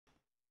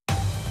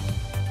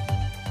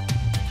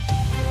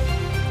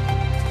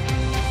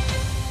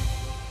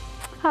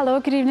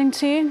Hello, good evening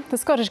to you. The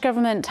Scottish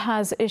Government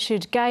has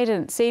issued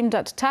guidance aimed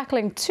at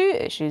tackling two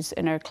issues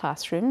in our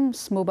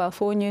classrooms: mobile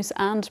phone use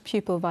and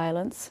pupil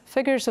violence.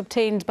 Figures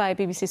obtained by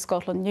BBC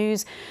Scotland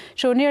News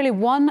show nearly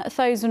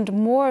 1,000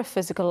 more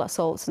physical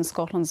assaults in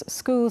Scotland's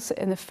schools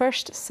in the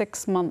first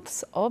 6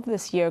 months of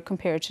this year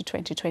compared to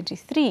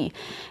 2023.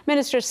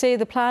 Ministers say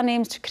the plan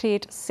aims to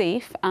create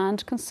safe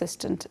and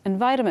consistent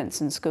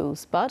environments in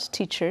schools, but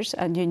teachers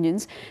and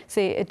unions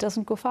say it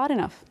doesn't go far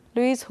enough.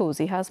 Louise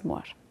Hosey has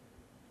more.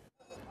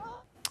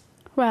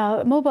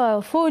 Well,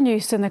 mobile phone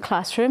use in the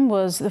classroom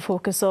was the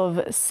focus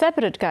of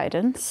separate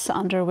guidance,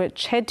 under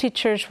which head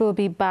teachers will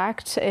be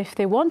backed if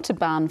they want to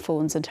ban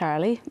phones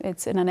entirely.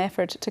 It's in an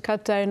effort to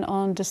cut down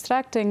on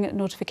distracting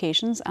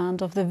notifications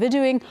and of the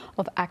videoing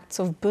of acts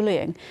of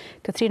bullying.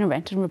 Katrina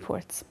Renton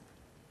reports.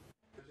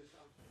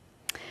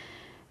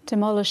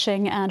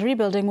 Demolishing and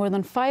rebuilding more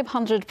than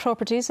 500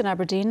 properties in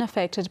Aberdeen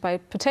affected by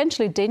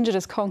potentially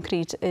dangerous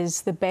concrete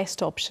is the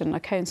best option, a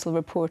council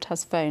report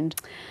has found.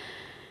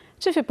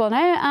 To football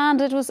now, and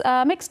it was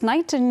a mixed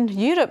night in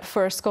Europe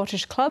for a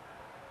Scottish club.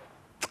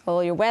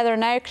 All your weather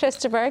now,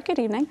 Christopher. Good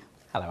evening.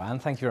 Hello, Anne.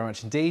 Thank you very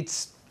much indeed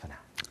for now.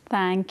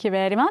 Thank you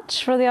very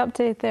much for the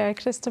update there,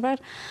 Christopher.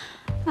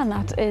 And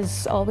that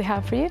is all we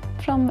have for you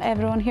from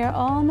everyone here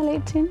on the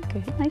Late Team.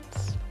 Good night.